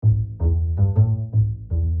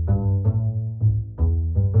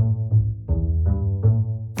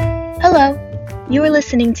Hello, you are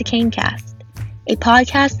listening to CaneCast, a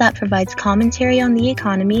podcast that provides commentary on the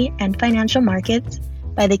economy and financial markets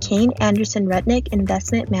by the Kayne Anderson Rudnick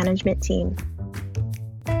Investment Management Team.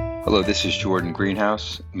 Hello, this is Jordan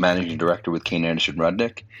Greenhouse, Managing Director with Kayne Anderson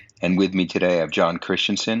Rudnick, and with me today I have John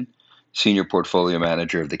Christensen, Senior Portfolio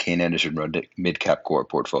Manager of the Kayne Anderson Rudnick Mid-Cap Core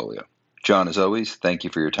Portfolio. John, as always, thank you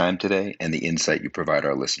for your time today and the insight you provide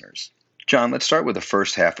our listeners. John, let's start with the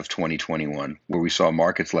first half of 2021, where we saw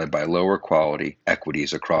markets led by lower quality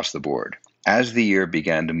equities across the board. As the year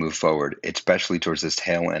began to move forward, especially towards this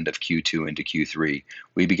tail end of Q2 into Q3,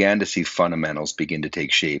 we began to see fundamentals begin to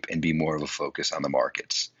take shape and be more of a focus on the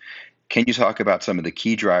markets. Can you talk about some of the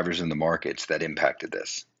key drivers in the markets that impacted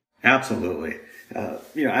this? Absolutely.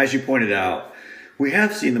 As you pointed out, we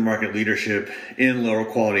have seen the market leadership in lower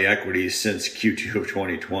quality equities since Q2 of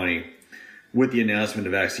 2020, with the announcement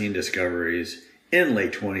of vaccine discoveries in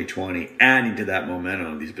late 2020, adding to that momentum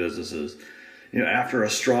of these businesses. After a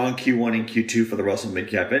strong Q1 and Q2 for the Russell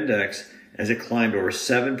Midcap Index, as it climbed over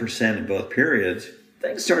 7% in both periods,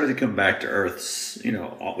 things started to come back to earth,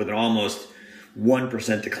 with an almost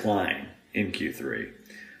 1% decline in Q3.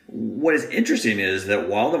 What is interesting is that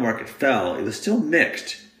while the market fell, it was still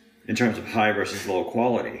mixed in terms of high versus low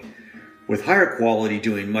quality, with higher quality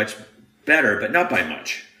doing much better, but not by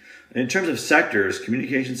much. In terms of sectors,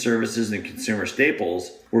 communication services and consumer staples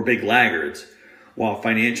were big laggards, while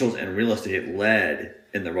financials and real estate led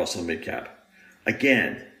in the Russell Midcap.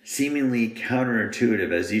 Again, seemingly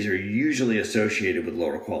counterintuitive, as these are usually associated with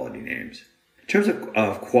lower quality names. In terms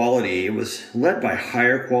of quality, it was led by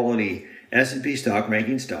higher quality S&P stock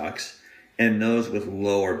ranking stocks and those with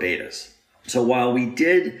lower betas. So while we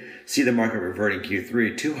did see the market reverting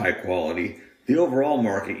Q3 to high quality, the overall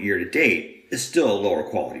market year to date is still lower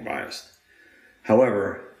quality biased.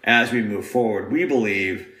 However, as we move forward, we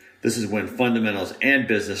believe this is when fundamentals and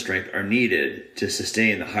business strength are needed to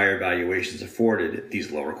sustain the higher valuations afforded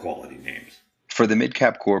these lower quality names. For the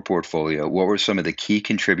Mid-Cap Core portfolio, what were some of the key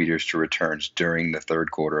contributors to returns during the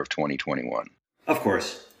third quarter of 2021? Of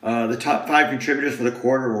course. The top 5 contributors for the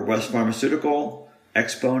quarter were West Pharmaceutical,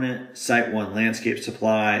 Exponent, SiteOne Landscape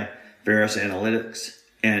Supply, Veris Analytics,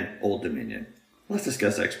 and Old Dominion. Let's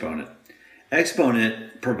discuss Exponent.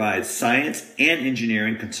 Exponent provides science and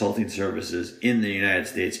engineering consulting services in the United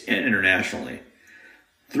States and internationally.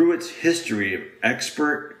 Through its history of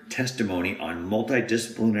expert testimony on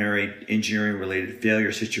multidisciplinary engineering-related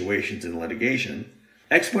failure situations and litigation,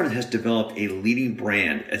 Exponent has developed a leading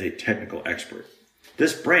brand as a technical expert.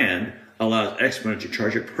 This brand allows Exponent to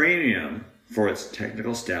charge a premium for its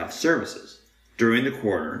technical staff services. During the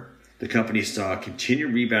quarter, the company saw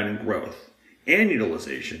continued rebound in growth and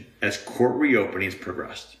utilization as court reopenings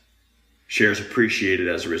progressed. Shares appreciated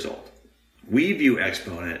as a result. We view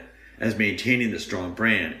Exponent as maintaining the strong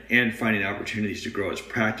brand and finding opportunities to grow its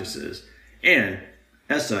practices, and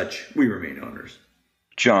as such, we remain owners.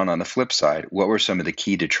 John, on the flip side, what were some of the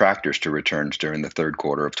key detractors to returns during the third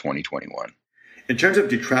quarter of 2021? In terms of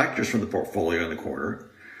detractors from the portfolio in the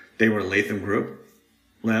quarter, they were Latham Group,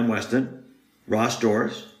 Lamb Weston, Ross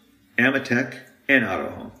Stores, Ametek, and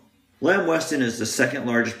Autohome. Lamb Weston is the second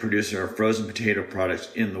largest producer of frozen potato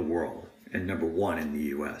products in the world and number 1 in the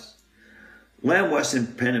U.S. Lamb Weston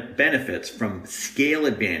benefits from scale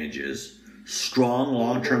advantages, strong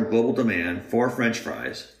long-term global demand for French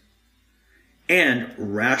fries, and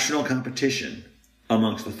rational competition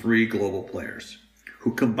amongst the 3 global players,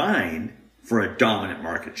 who combine for a dominant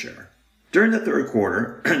market share. During the third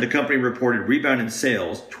quarter, the company reported rebound in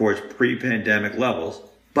sales towards pre-pandemic levels,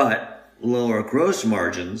 but lower gross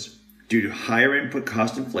margins due to higher input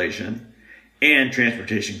cost inflation and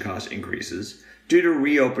transportation cost increases due to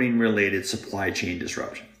reopening-related supply chain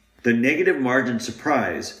disruption. The negative margin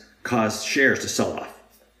surprise caused shares to sell off.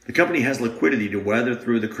 The company has liquidity to weather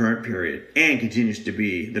through the current period and continues to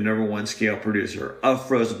be the number 1 scale producer of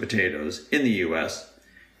frozen potatoes in the U.S.,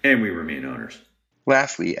 and we remain owners.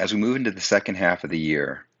 Lastly, as we move into the second half of the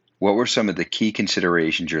year, what were some of the key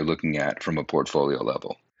considerations you're looking at from a portfolio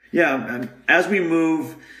level? As we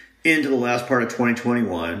move into the last part of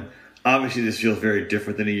 2021, obviously this feels very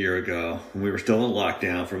different than a year ago when we were still in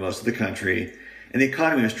lockdown for most of the country and the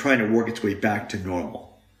economy was trying to work its way back to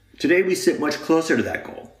normal. Today we sit much closer to that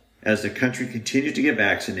goal as the country continues to get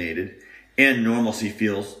vaccinated and normalcy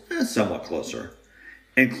feels somewhat closer.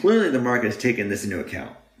 And clearly the market has taken this into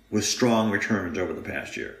account with strong returns over the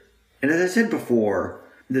past year. And as I said before,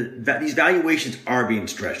 these valuations are being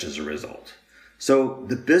stretched as a result. So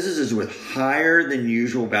the businesses with higher than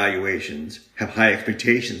usual valuations have high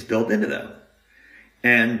expectations built into them.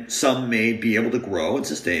 And some may be able to grow and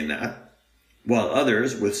sustain that, while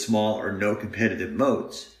others with small or no competitive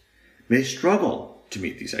moats may struggle to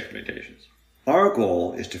meet these expectations. Our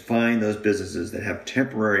goal is to find those businesses that have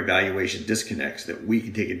temporary valuation disconnects that we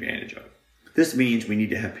can take advantage of. This means we need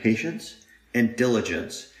to have patience and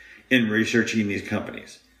diligence in researching these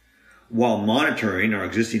companies while monitoring our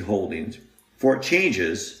existing holdings for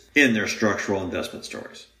changes in their structural investment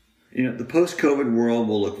stories. The post-COVID world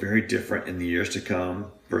will look very different in the years to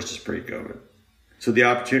come versus pre-COVID. So the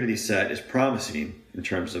opportunity set is promising in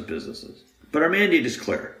terms of businesses. But our mandate is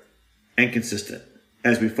clear and consistent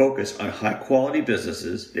as we focus on high-quality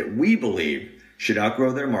businesses that we believe should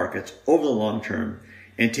outgrow their markets over the long term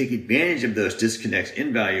and take advantage of those disconnects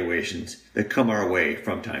in valuations that come our way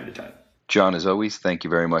from time to time. John, as always, thank you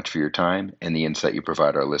very much for your time and the insight you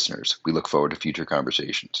provide our listeners. We look forward to future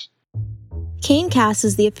conversations. CaneCast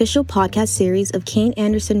is the official podcast series of Kayne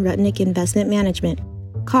Anderson Rudnick Investment Management,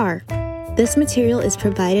 CAR. This material is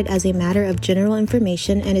provided as a matter of general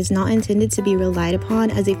information and is not intended to be relied upon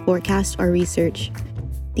as a forecast or research.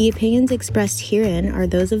 The opinions expressed herein are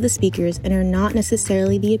those of the speakers and are not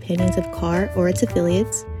necessarily the opinions of CAR or its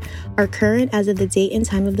affiliates, are current as of the date and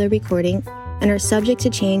time of the recording, and are subject to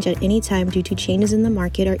change at any time due to changes in the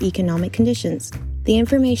market or economic conditions. The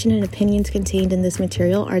information and opinions contained in this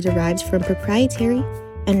material are derived from proprietary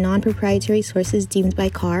and non-proprietary sources deemed by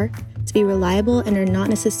CAR to be reliable and are not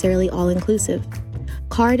necessarily all-inclusive.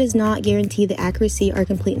 CAR does not guarantee the accuracy or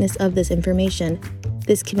completeness of this information.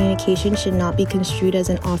 This communication should not be construed as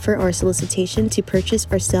an offer or solicitation to purchase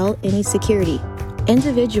or sell any security.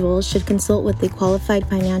 Individuals should consult with a qualified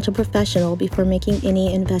financial professional before making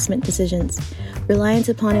any investment decisions. Reliance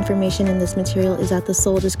upon information in this material is at the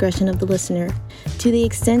sole discretion of the listener. To the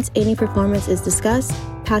extent any performance is discussed,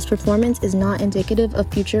 past performance is not indicative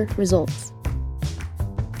of future results.